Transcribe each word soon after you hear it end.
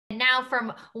Now,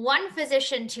 from one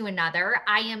physician to another,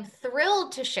 I am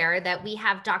thrilled to share that we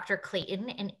have Dr. Clayton,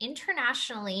 an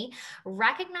internationally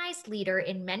recognized leader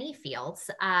in many fields.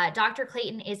 Dr.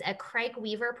 Clayton is a Craig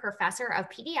Weaver Professor of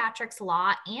Pediatrics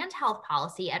Law and Health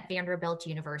Policy at Vanderbilt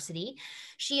University.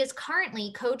 She is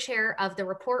currently co-chair of the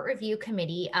Report Review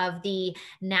Committee of the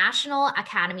National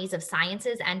Academies of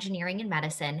Sciences, Engineering, and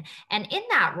Medicine, and in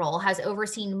that role has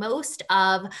overseen most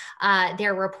of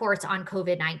their reports on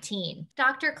COVID-19.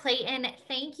 Dr. Clayton,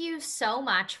 thank you so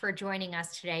much for joining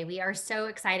us today. We are so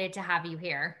excited to have you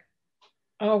here.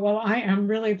 Oh, well, I am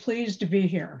really pleased to be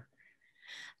here.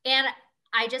 And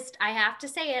I have to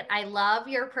say it, I love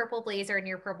your purple blazer and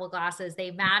your purple glasses.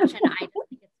 They match and I just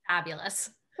think it's fabulous.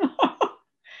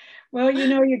 Well,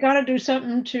 you got to do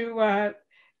something to,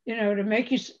 to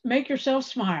make yourself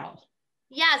smile.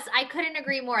 Yes, I couldn't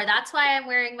agree more. That's why I'm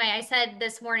wearing I said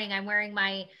this morning, I'm wearing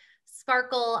my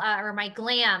sparkle or my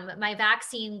glam, my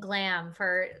vaccine glam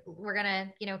we're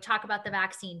going to, talk about the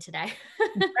vaccine today.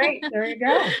 Great. There you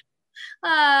go.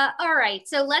 All right.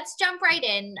 So let's jump right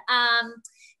in.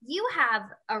 You have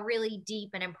a really deep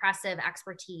and impressive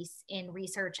expertise in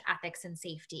research, ethics, and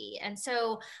safety. And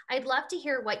so I'd love to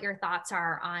hear what your thoughts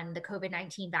are on the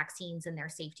COVID-19 vaccines and their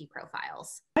safety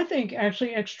profiles. I think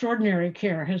actually extraordinary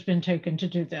care has been taken to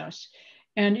do this.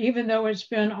 And even though it's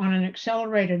been on an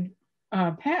accelerated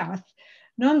path,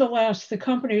 nonetheless, the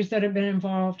companies that have been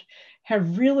involved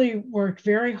have really worked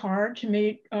very hard to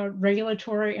meet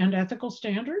regulatory and ethical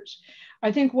standards.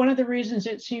 I think one of the reasons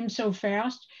it seems so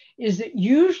fast is that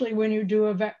usually when you do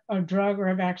a drug or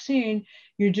a vaccine,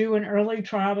 you do an early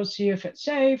trial to see if it's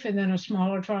safe, and then a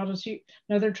smaller trial to see,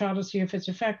 another trial to see if it's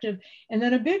effective, and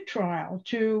then a big trial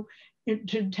to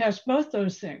test both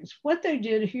those things. What they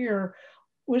did here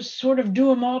was sort of do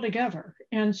them all together.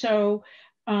 And so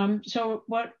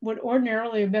what would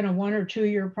ordinarily have been a 1 or 2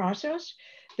 year process,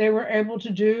 they were able to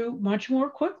do much more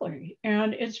quickly.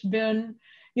 And it's been,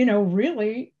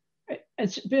 really,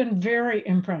 it's been very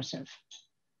impressive.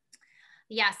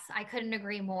 Yes, I couldn't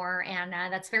agree more. And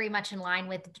that's very much in line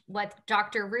with what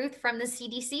Dr. Ruth from the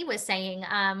CDC was saying,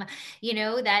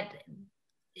 that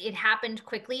it happened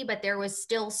quickly, but there was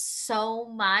still so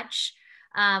much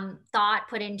thought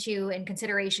put into and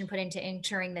consideration put into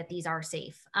ensuring that these are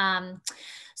safe.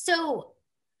 So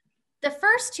the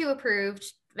first 2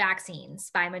 approved vaccines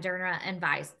by Moderna and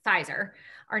Pfizer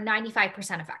are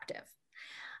 95% effective.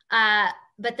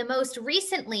 But the most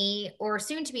recently or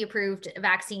soon to be approved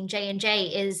vaccine,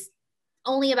 JNJ, is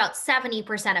only about 70%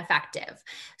 effective.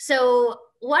 So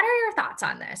what are your thoughts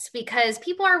on this? Because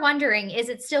people are wondering, is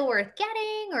it still worth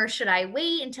getting, or should I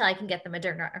wait until I can get the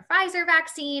Moderna or Pfizer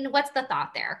vaccine? What's the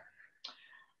thought there?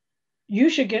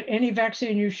 You should get any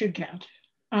vaccine you should get,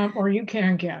 or you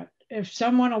can get. If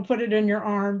someone will put it in your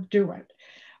arm, do it.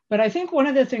 But I think one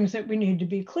of the things that we need to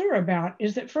be clear about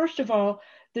is that, first of all,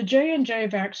 the J&J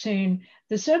vaccine,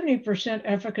 the 70%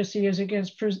 efficacy is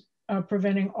against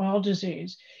preventing all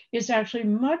disease. It's actually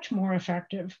much more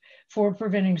effective for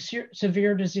preventing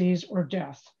severe disease or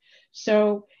death.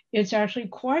 So it's actually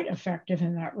quite effective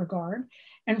in that regard.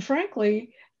 And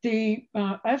frankly, the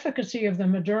efficacy of the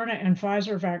Moderna and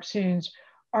Pfizer vaccines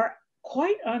are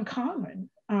quite uncommon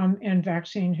in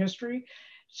vaccine history.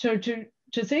 So to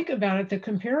think about it, the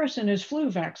comparison is flu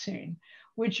vaccine,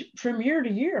 which from year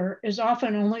to year is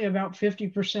often only about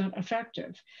 50%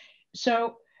 effective.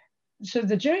 So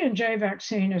the J&J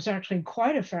vaccine is actually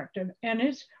quite effective, and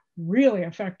it's really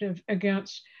effective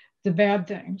against the bad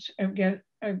things,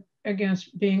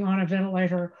 against being on a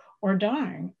ventilator or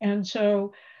dying. And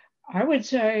so I would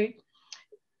say,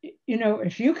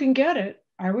 if you can get it,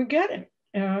 I would get it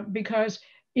because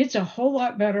it's a whole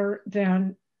lot better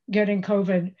than getting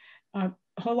COVID,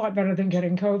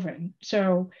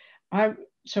 So I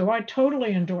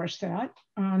totally endorse that.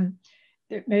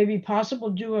 It may be possible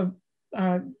to do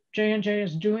J&J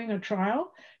is doing a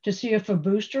trial to see if a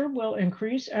booster will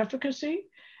increase efficacy.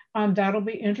 That'll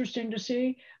be interesting to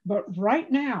see. But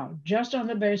right now, just on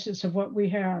the basis of what we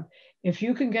have, if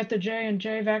you can get the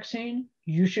J&J vaccine,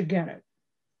 you should get it.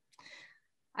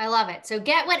 I love it. So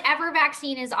get whatever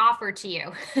vaccine is offered to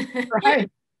you. Right.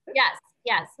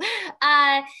 Yes.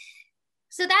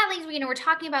 So that leads me, we're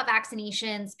talking about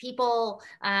vaccinations. People,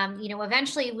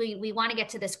 eventually we want to get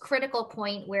to this critical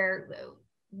point where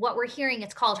what we're hearing,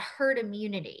 it's called herd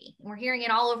immunity. We're hearing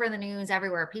it all over the news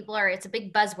everywhere. It's a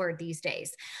big buzzword these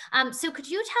days. So could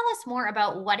you tell us more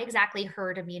about what exactly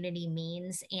herd immunity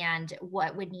means and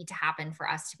what would need to happen for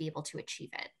us to be able to achieve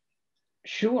it?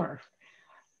 Sure.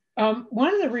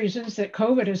 One of the reasons that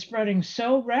COVID is spreading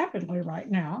so rapidly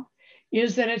right now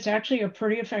is that it's actually a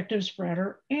pretty effective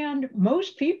spreader, and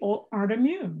most people aren't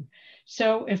immune.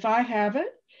 So if I have it,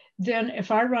 then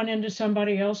if I run into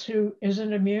somebody else who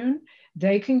isn't immune,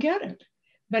 they can get it.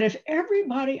 But if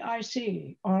everybody I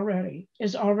see already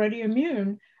is already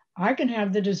immune, I can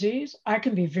have the disease. I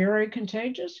can be very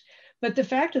contagious. But the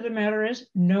fact of the matter is,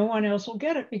 no one else will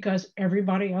get it because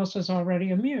everybody else is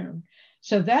already immune.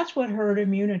 So that's what herd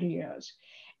immunity is.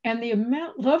 And the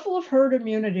level of herd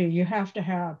immunity you have to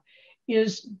have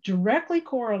is directly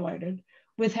correlated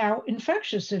with how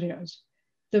infectious it is.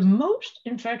 The most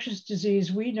infectious disease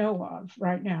we know of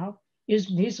right now is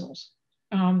measles.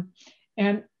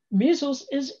 And measles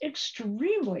is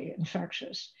extremely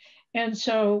infectious. And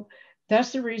so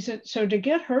that's the reason. So to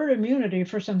get herd immunity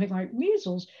for something like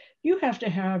measles, you have to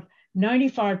have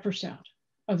 95%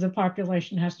 of the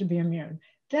population has to be immune.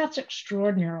 That's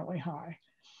extraordinarily high.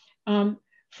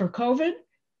 For COVID,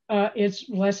 it's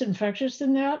less infectious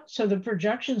than that. So the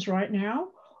projections right now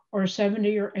are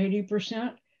 70 or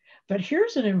 80%. But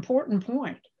here's an important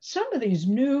point. Some of these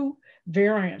new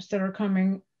variants that are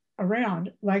coming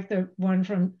around, like the one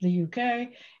from the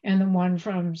UK and the one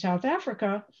from South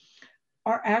Africa,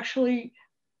 are actually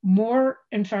more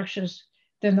infectious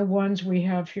than the ones we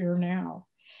have here now.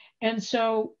 And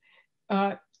so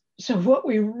what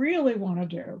we really want to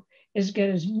do is get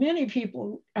as many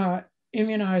people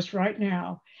immunized right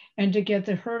now and to get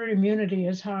the herd immunity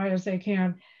as high as they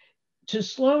can to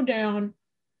slow down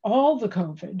all the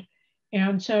COVID.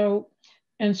 And so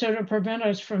to prevent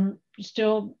us from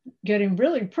still getting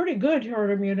really pretty good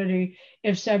herd immunity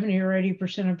if 70 or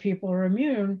 80% of people are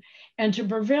immune, and to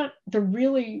prevent the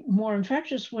really more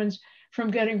infectious ones from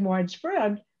getting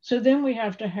widespread. So then we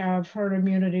have to have herd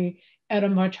immunity at a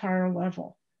much higher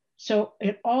level. So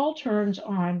it all turns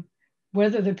on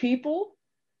whether the people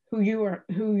who you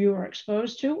are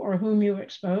exposed to or whom you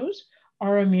expose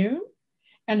are immune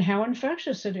and how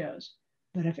infectious it is.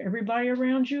 But if everybody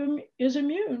around you is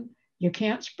immune, you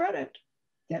can't spread it.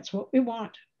 That's what we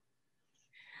want.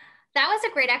 That was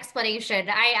a great explanation.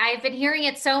 I've been hearing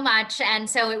it so much. And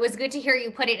so it was good to hear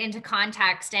you put it into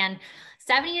context. And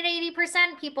 70 to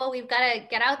 80% people, we've got to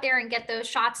get out there and get those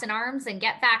shots in arms and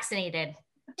get vaccinated.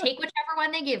 Take whichever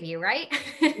one they give you, right?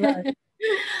 Right.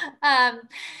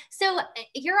 So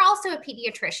you're also a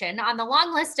pediatrician. On the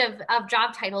long list of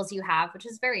job titles you have, which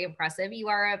is very impressive, you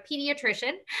are a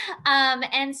pediatrician.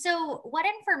 And so what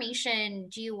information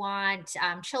do you want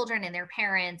children and their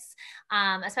parents,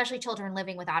 especially children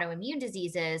living with autoimmune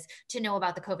diseases, to know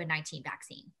about the COVID-19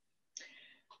 vaccine?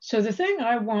 So the thing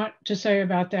I want to say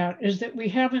about that is that we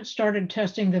haven't started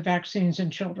testing the vaccines in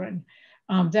children.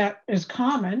 That is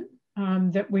common,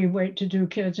 that we wait to do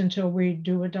kids until we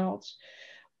do adults.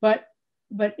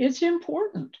 But it's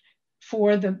important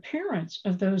for the parents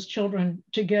of those children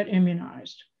to get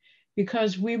immunized,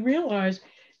 because we realize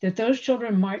that those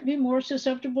children might be more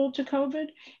susceptible to COVID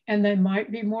and they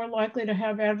might be more likely to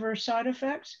have adverse side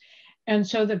effects. And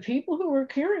so the people who are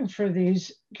caring for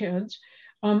these kids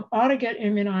ought to get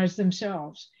immunized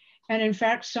themselves. And in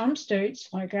fact, some states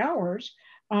like ours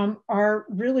are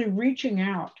really reaching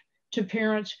out to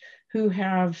parents who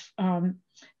have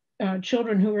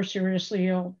children who are seriously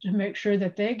ill to make sure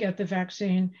that they get the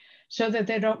vaccine so that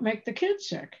they don't make the kids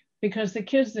sick, because the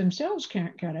kids themselves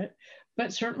can't get it,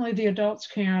 but certainly the adults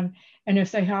can. And if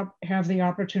they have the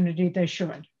opportunity, they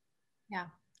should.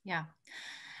 Yeah.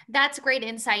 That's great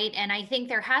insight. And I think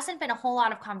there hasn't been a whole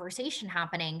lot of conversation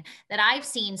happening that I've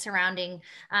seen surrounding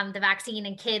the vaccine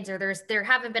and kids, or there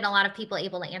haven't been a lot of people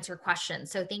able to answer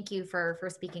questions. So thank you for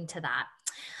speaking to that.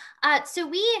 So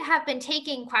we have been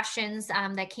taking questions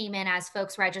that came in as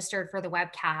folks registered for the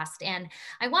webcast. And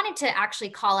I wanted to actually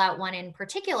call out one in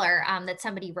particular that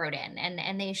somebody wrote in,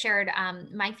 and they shared,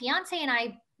 my fiance and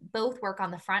I both work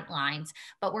on the front lines,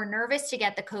 but we're nervous to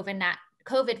get the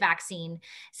COVID vaccine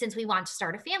since we want to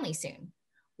start a family soon.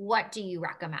 What do you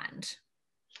recommend?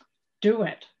 Do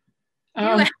it.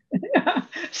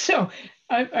 So,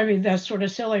 I mean, that's sort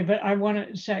of silly, but I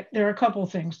want to say there are a couple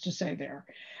of things to say there.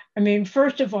 I mean,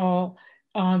 first of all,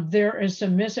 there is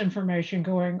some misinformation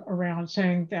going around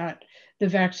saying that the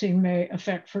vaccine may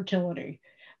affect fertility.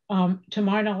 To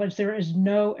my knowledge, there is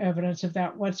no evidence of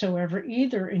that whatsoever,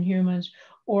 either in humans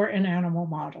or in animal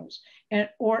models,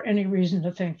 or any reason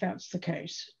to think that's the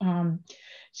case.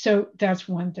 So that's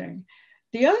one thing.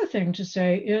 The other thing to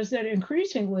say is that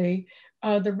increasingly,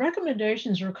 the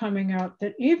recommendations are coming out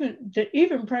that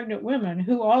even pregnant women,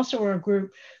 who also are a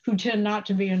group who tend not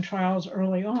to be in trials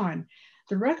early on,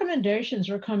 the recommendations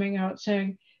are coming out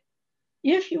saying,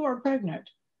 if you are pregnant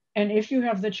and if you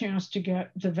have the chance to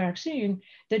get the vaccine,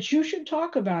 that you should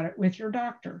talk about it with your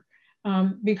doctor,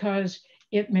 because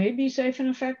it may be safe and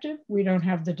effective. We don't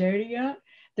have the data yet,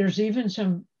 There's even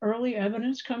some early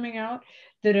evidence coming out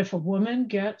that if a woman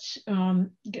gets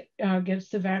the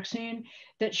vaccine,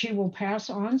 that she will pass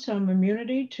on some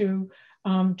immunity to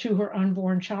her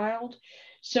unborn child.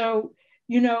 So,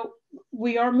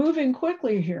 we are moving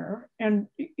quickly here, and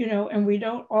we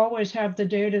don't always have the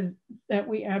data that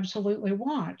we absolutely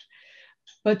want.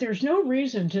 But there's no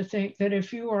reason to think that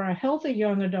if you are a healthy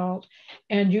young adult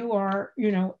and you are,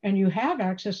 and you have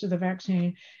access to the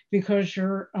vaccine because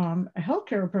you're a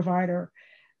healthcare provider,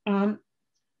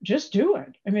 just do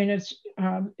it. I mean,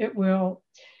 it will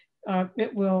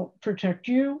protect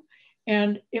you,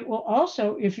 and it will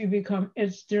also, if you become,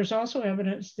 there's also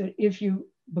evidence that if you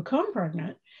become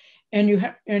pregnant and you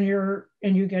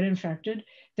get infected,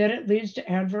 that it leads to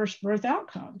adverse birth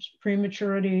outcomes,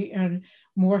 prematurity, and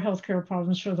more healthcare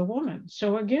problems for the woman.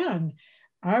 So again,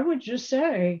 I would just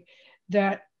say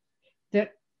that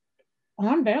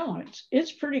on balance,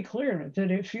 it's pretty clear that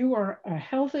if you are a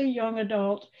healthy young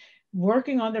adult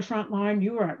working on the front line,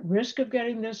 you are at risk of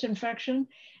getting this infection.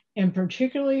 And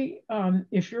particularly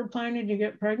if you're planning to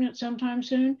get pregnant sometime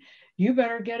soon, you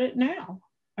better get it now.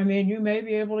 I mean, you may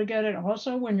be able to get it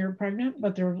also when you're pregnant,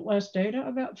 but there's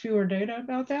fewer data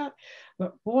about that.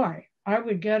 But boy, I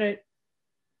would get it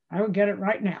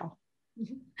right now.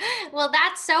 Well,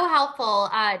 that's so helpful,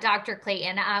 Dr.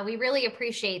 Clayton. We really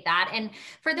appreciate that. And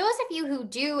for those of you who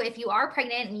do, if you are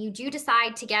pregnant and you do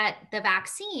decide to get the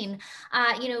vaccine,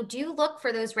 do look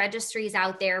for those registries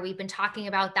out there. We've been talking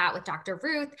about that with Dr.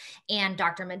 Ruth and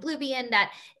Dr. Madlubian,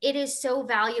 that it is so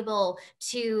valuable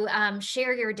to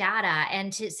share your data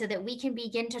and so that we can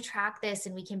begin to track this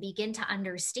and we can begin to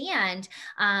understand,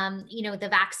 the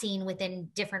vaccine within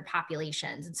different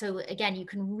populations. And so again, you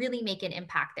can really make an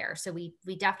impact there. So we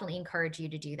definitely encourage you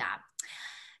to do that.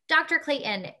 Dr.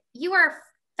 Clayton, you are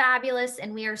fabulous,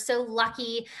 and we are so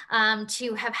lucky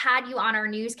to have had you on our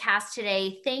newscast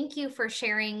today. Thank you for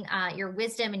sharing your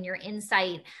wisdom and your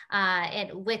insight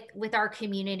with our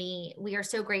community. We are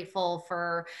so grateful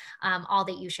for all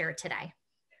that you shared today.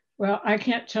 Well, I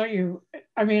can't tell you,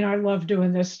 I mean, I love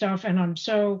doing this stuff, and I'm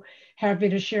so happy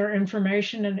to share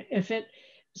information. And if it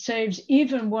saves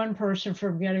even one person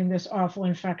from getting this awful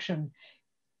infection,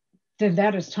 then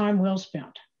that is time well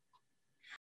spent.